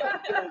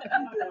do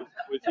it.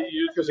 Was he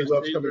using Because he his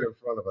loves coming taser, in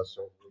front of us,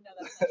 so.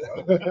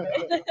 No, that's not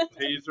true.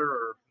 taser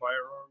or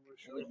firearm?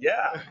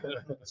 Yeah.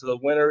 So the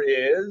winner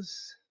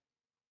is.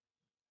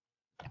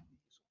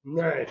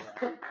 Nice.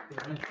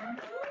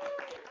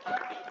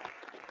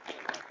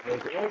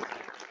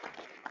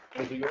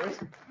 Was it yours?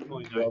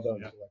 Well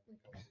done.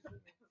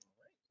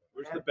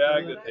 Where's the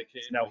bag that they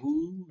came? Now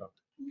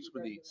whose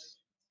were these?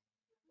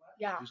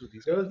 Yeah. Whose were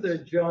these? Those are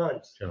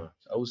John's.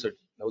 Those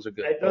are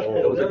good. I thought Oh,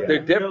 those They're are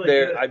dipped. really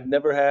They're good. I've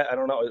never had. I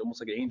don't know.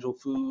 Almost like angel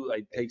food.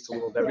 I taste a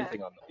little of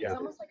everything on them. It's Yeah.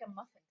 almost like a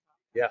muffin.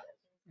 Yeah.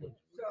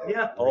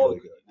 Yeah. Oh, Really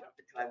good.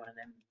 Try one of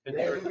them. And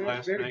They're there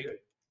last very night, good.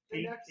 The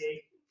Tea next-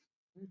 cake.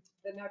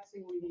 The next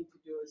thing we need to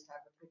do is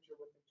have a picture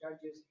with the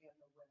judges and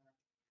the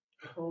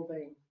winner,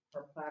 holding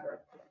her platter of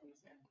cookies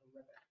and the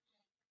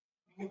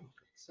ribbon.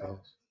 So,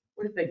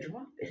 What if they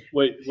drop it?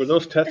 Wait, were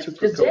those tested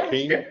for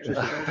cocaine?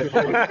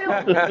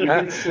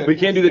 we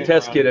can't do the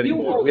test kit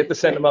anymore. We have to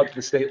send them out to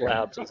the state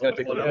lab, so it's gonna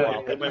take a little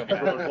while. They might be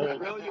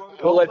growing old.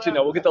 We'll let you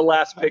know. We'll get the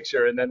last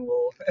picture and then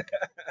we'll.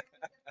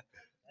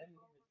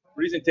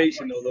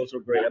 Presentation though, those were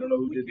great. I don't know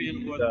who did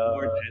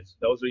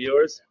those were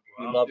yours.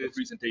 We love the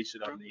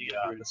presentation on the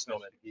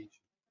snowman.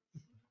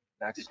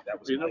 Actually, that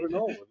was. You never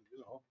know,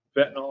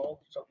 fentanyl,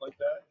 something like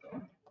that.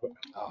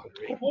 Oh,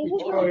 great.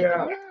 Oh,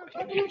 yeah.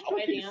 Might These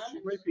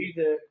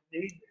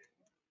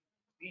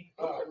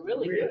are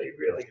really good. really,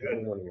 really good.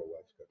 And one of your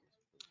wife's cookies.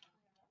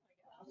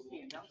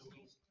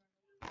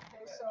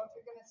 okay, so if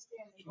you're gonna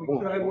stand. We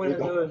tried one of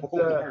those,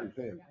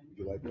 Would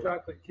you like it?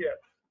 chocolate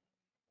chips.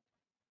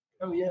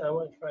 Oh, yeah, I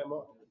want to try them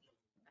all.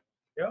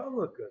 They all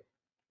look good.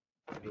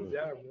 These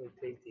are really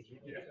tasty.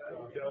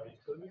 John's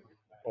cookies.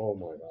 Oh,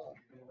 my God.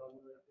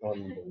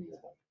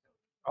 Unbelievable.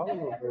 All of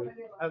them are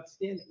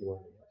outstanding. You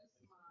want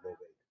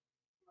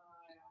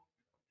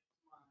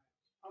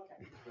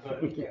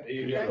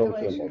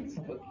Congratulations.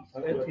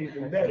 That's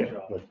even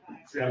better.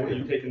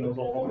 You taking those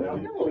all home?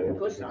 No, of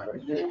course not.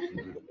 Of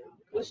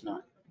course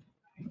not.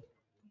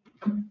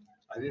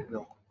 I didn't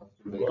know.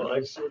 Well,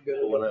 I still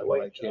got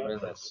When I came in,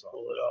 I saw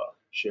pull it off.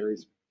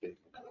 Sherry's baking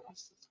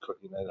cookies,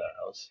 cooking at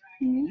our house.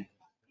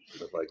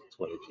 With like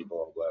 20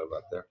 people, I'm glad I'm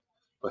not there.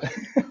 But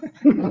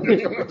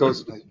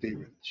those are my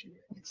favorite that she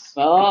makes.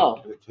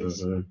 Oh. It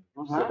tastes Mhm.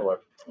 similar.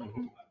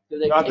 Do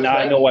they Now taste I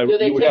like- know why do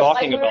they you were taste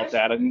talking like about hers?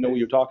 that. I didn't know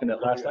you were talking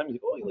that last time. You're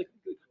like, oh, you like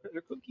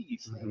their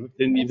cookies. Mhm.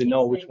 Didn't even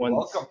know which ones.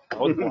 Welcome. I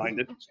was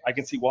blinded. I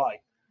can see why.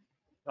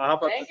 How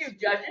about Thank this? you,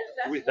 judges.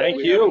 That's Thank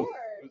really you.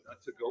 good.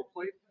 That's a go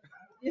plate?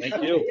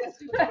 Thank you.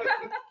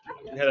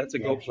 Yeah, that's a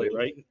go plate,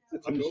 right?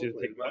 It's I'm a just go gonna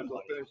plate. take Might one as well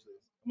bite. finish this.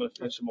 I'm gonna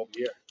finish them over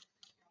here.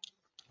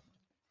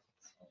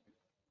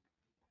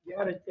 You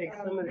gotta take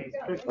some of these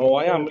cookies. Oh,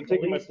 I am. I'm to the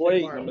taking my police plate. I'm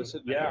department. gonna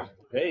sit. Yeah.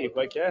 Hey, if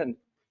I can.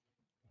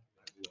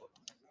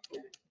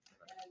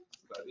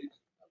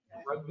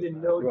 I've been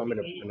You known want me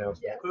to to eat announce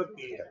that?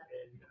 cookies,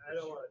 and I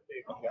don't wanna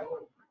take them.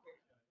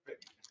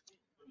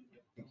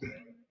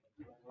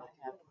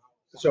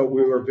 So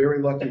we were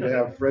very lucky to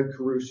have Fred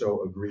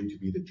Caruso agree to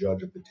be the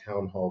judge of the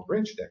Town Hall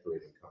Grinch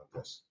decorating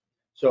contest.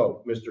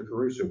 So, Mr.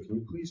 Caruso, can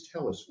you please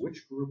tell us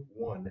which group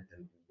won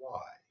and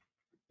why?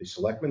 The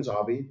Selectmen's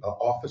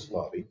office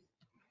lobby,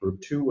 Group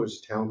 2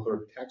 was Town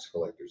Clerk Tax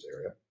Collector's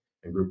area,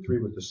 and Group 3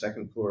 was the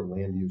second floor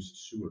Land Use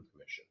Sewer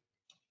Commission.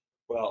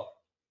 Well,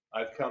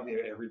 I've come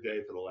here every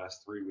day for the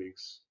last 3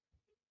 weeks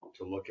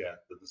to look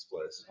at the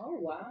displays. Oh,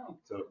 wow.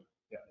 So,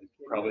 yeah, you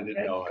probably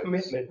didn't know. I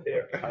was- Commitment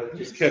there. I was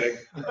just kidding.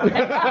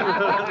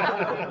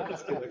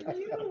 Just kidding.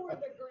 You were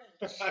the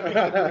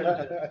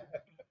Grinch.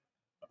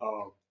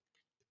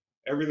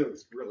 Everything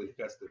was really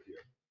festive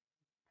here.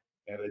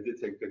 And I did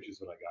take pictures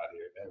when I got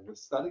here and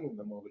was studying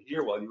them over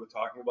here while you were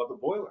talking about the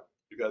boiler,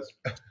 because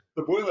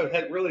the boiler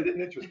head really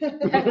didn't interest me. Why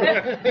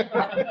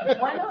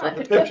not?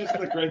 The pictures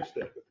of the Grinch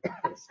did.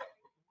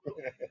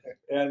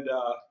 And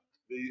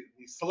the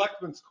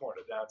Selectmen's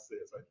corner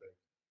downstairs, I think,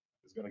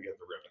 is gonna get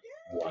the ribbon.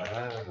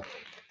 Wow.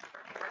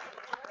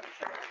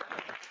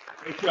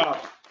 Good job.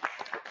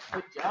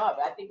 Good job.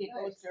 I think it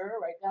goes to her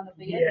right down at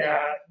the end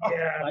Yeah,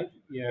 there. yeah.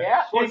 yeah,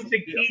 Yeah. She's the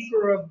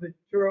keeper of the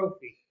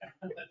trophy.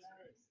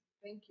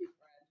 Thank you,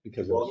 Fred.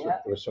 Because there was, Yeah.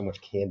 there was so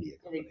much candy.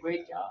 Did a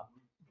great job.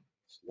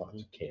 Lots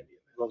of candy.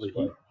 lovely.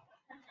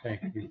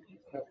 Thank you.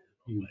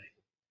 You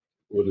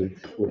Would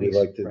we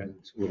like to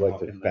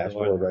fast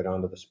forward right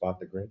onto the Spot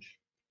the Grinch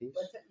piece?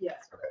 What's it?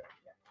 Yes.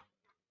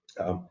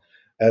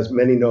 As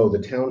many know, the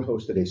town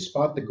hosted a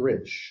Spot the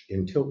Grinch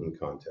in Tilton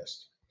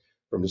contest.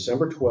 From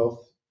December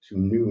 12th to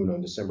noon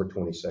on December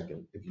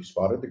 22nd, if you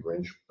spotted the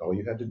Grinch, all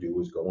you had to do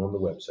was go on the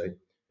website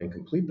and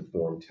complete the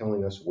form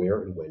telling us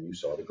where and when you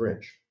saw the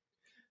Grinch.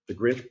 The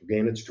Grinch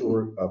began its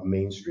tour of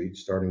Main Street,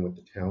 starting with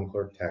the town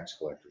clerk tax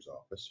collector's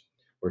office,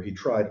 where he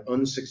tried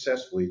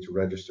unsuccessfully to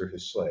register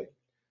his sleigh.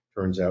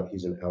 Turns out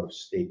he's an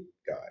out-of-state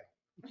guy.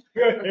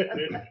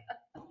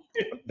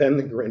 Then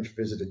the Grinch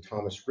visited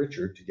Thomas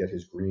Richard to get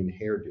his green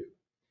hairdo,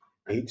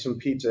 ate some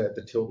pizza at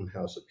the Tilton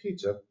House of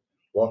Pizza,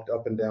 walked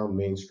up and down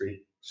Main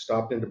Street,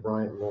 stopped into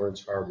Bryant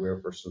Lawrence Hardware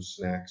for some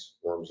snacks,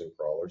 worms and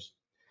crawlers,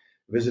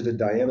 visited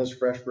Diana's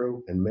Fresh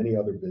Brew and many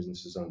other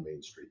businesses on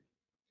Main Street.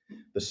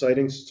 The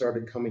sightings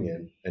started coming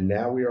in, and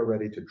now we are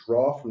ready to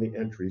draw from the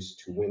entries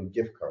to win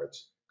gift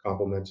cards,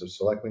 compliments of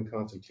Selectman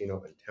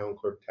Constantino and Town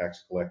Clerk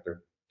Tax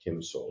Collector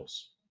Kim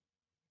Solis.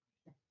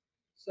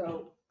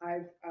 So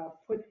I've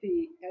put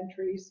the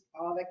entries,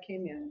 all that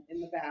came in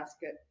the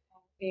basket.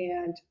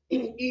 And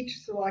each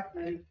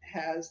selectman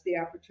has the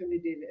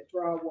opportunity to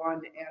draw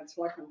one, and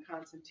Selectman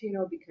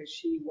Constantino, because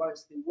she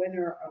was the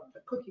winner of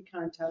the cookie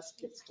contest,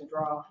 gets to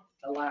draw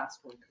the last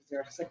one because there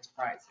are 6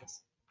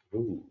 prizes.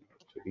 Ooh,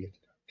 so we get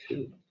to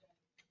 2.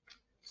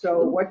 So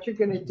what you're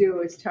gonna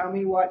do is tell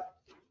me what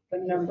the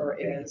number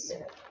is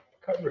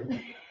that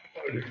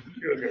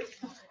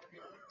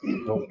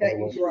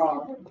you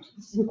draw,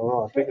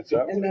 Oh, I think it's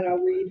that. and then I'll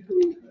read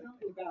who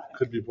got it.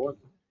 Could be one.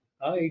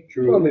 I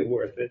drew, Probably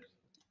worth it.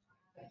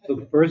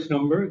 the first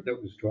number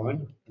that was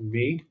drawn for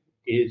me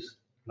is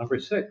number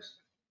 6.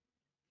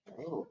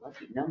 Oh,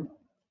 lucky number.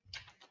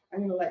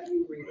 I'm gonna let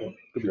you read it.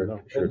 Sure,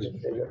 no,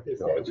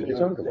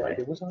 it's underlined.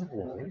 It was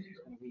underlined.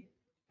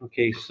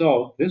 Okay,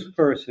 so this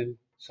person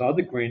saw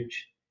the Grinch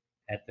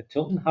at the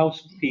Tilton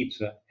House of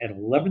Pizza at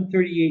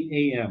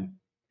 11:38 a.m.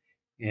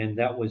 And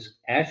that was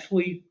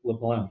Ashley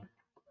LeBlanc.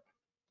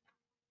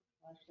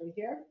 Ashley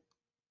here?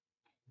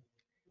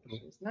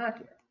 She's not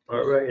here.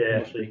 All right,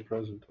 Ashley.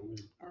 Present to me.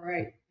 All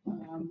right.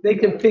 They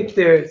can pick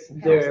their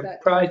that?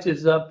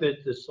 prizes up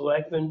at the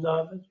selectman's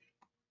office.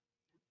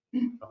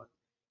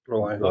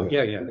 Oh, I Oh, know.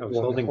 yeah, I was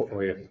holding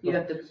for you. You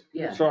have to,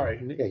 yeah.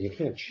 Sorry. Yeah, you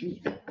can't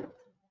cheat.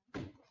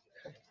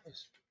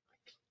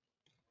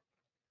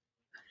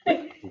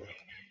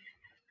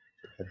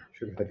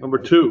 Should've had your Number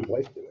 2.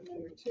 wife do it.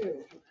 Number 2,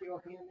 if you'll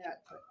hand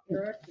that to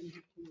Eric and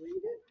you can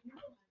read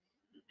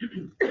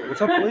it.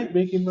 What's up late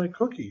making my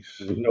cookies?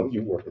 No,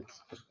 you weren't.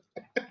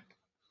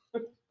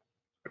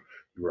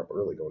 You were up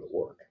early going to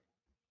work.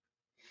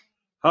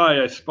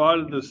 Hi, I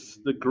spotted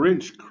the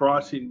Grinch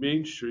crossing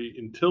Main Street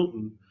in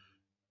Tilton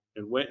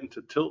and went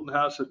into Tilton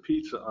House of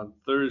Pizza on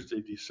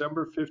Thursday,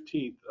 December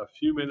 15th, a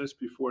few minutes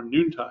before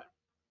noontime.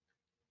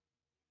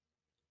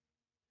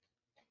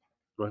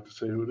 Do I have to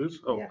say who it is?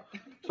 Oh, Yeah.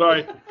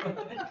 sorry.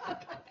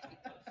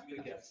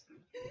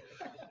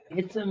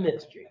 It's a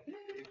mystery.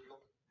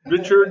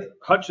 Richard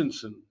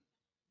Hutchinson.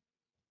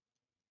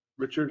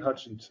 Richard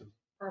Hutchinson.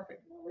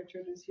 Perfect. Well,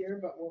 Richard is here,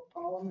 but we'll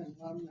call him and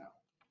let him know.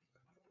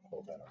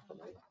 Hold that up for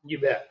me. You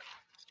bet.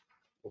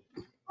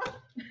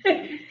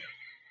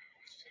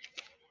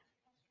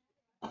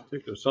 I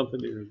think there's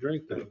something in your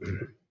drink there.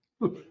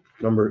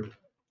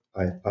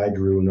 I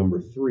drew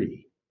number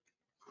 3.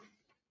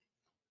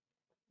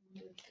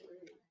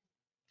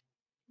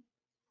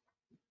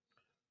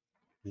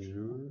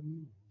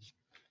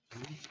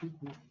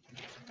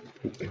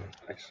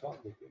 I saw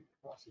the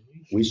crossing.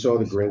 We saw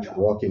the Grinch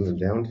walking in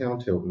downtown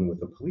Tilton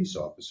with a police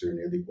officer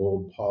near the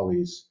old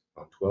Polly's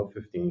on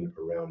 12:15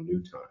 around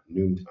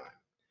noontime.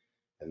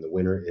 And the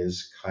winner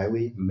is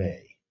Kylie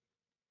May.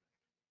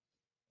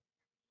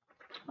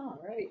 All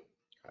right.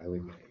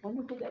 Kylie May.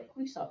 Wonder who that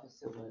police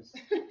officer was.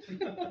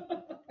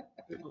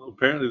 Well,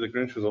 apparently the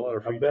Grinch has a lot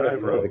of free I bet I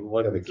time. wrote.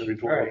 11:30,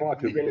 12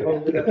 o'clock. You can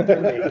hold it up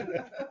to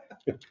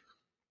me.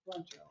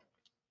 One, Joe.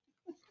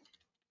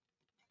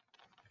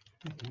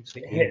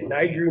 And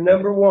I drew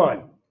number 1.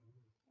 All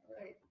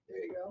right,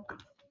 there you go.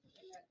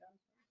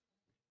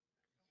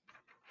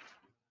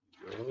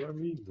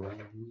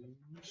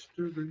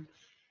 Mr. Grinch.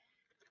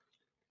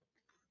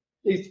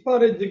 They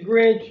spotted the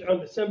Grinch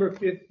on December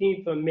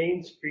 15th on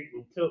Main Street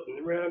in Tilton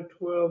around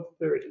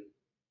 12:30.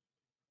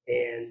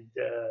 And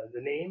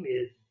the name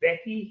is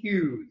Becky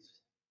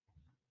Hughes.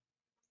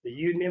 So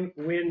you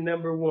win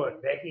number 1.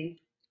 Becky,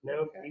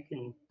 now you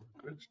can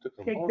Grinch took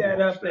a pick long that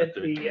lunch up at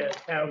day. the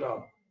town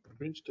hall.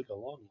 Grinch took a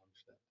long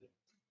lunch that day.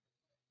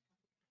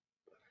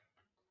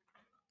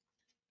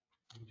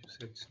 You just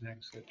said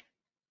snacks at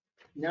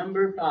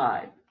Number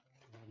 5.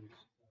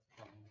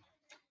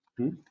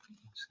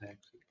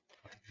 snacks.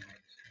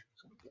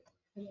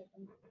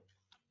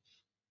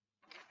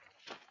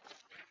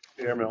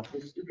 Airmail.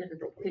 You still got to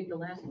pick the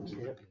last one.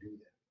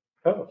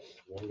 Oh,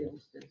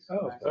 This- this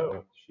oh, last oh.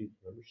 one.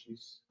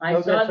 She's I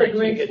Oh, saw that's the right, she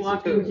Grinch gets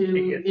walk two.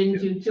 She gets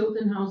into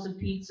Tilton House of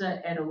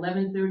Pizza at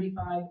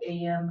 11:35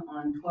 a.m.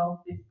 on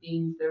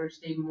 12:15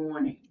 Thursday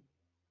morning.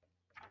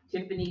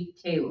 Tiffany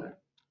Taylor.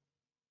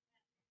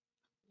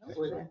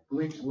 Boy, that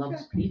Grinch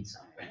loves pizza.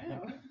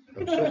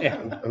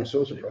 I'm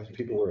so surprised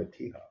people were at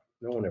T-Hop.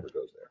 No one ever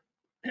goes there.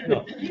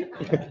 I've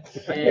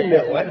been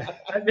there once.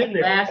 I've been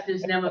there. Last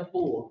is number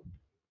 4.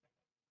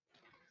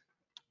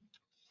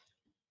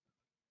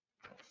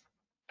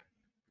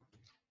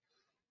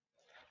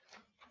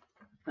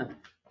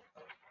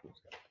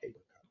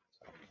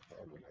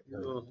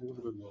 Oh, it would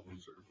have been well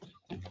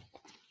deserved.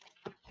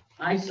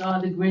 I saw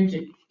the Grinch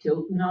at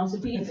Tilton House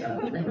of Pizza.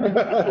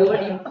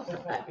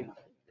 45.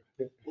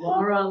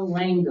 Laura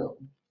Lango.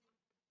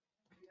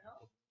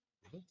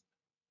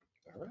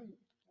 All right.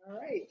 All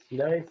right,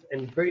 Nice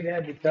and great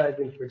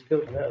advertising for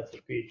Tilton House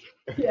of Pizza.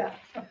 yeah,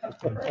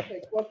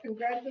 perfect. Well,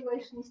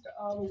 congratulations to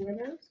all the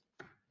winners.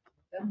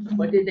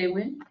 What did they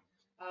win?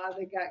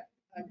 They got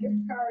gift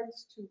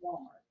cards to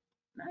Walmart.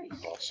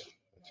 Nice. Awesome.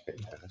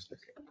 That's fantastic.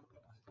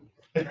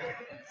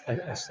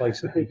 A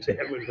slice of pizza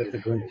with the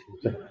Grinch.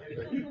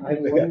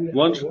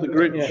 Lunch with the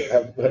Grinch.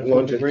 Have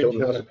lunch at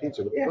Tilton House of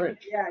Pizza with the Yeah, Grinch.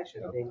 yeah, I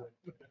should have.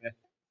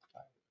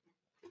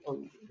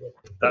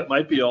 That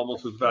might be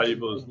almost as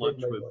valuable as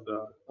lunch with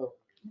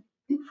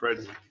Fred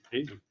and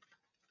Amy.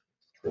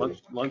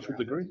 Lunch with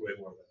the Grinch.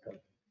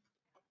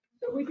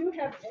 So we do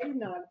have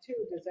eggnog too.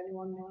 Does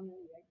anyone want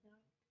any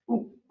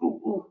eggnog?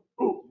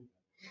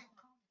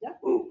 Yeah,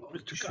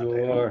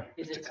 Sure,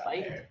 Is it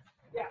spiked?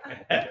 yeah.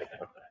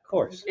 of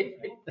course. We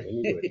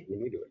need to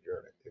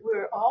adjourn it.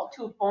 We're all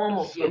too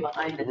formal here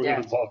behind the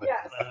desk.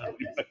 Yes, at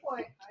this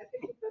point, I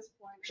think at this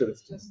point, Should-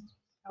 it's just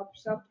help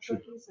yourself to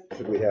cookies and.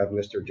 Should we have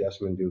Mr.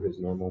 Jessman do his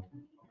normal?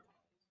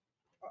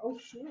 Oh,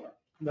 sure.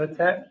 What's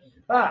that?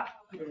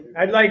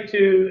 I'd like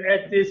to,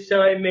 at this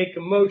time, make a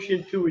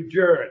motion to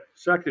adjourn.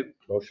 Second.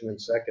 Motion and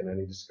second.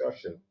 Any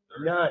discussion?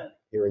 None.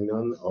 Hearing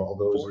none. All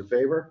those in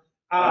favor?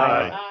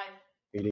 Aye. Aye.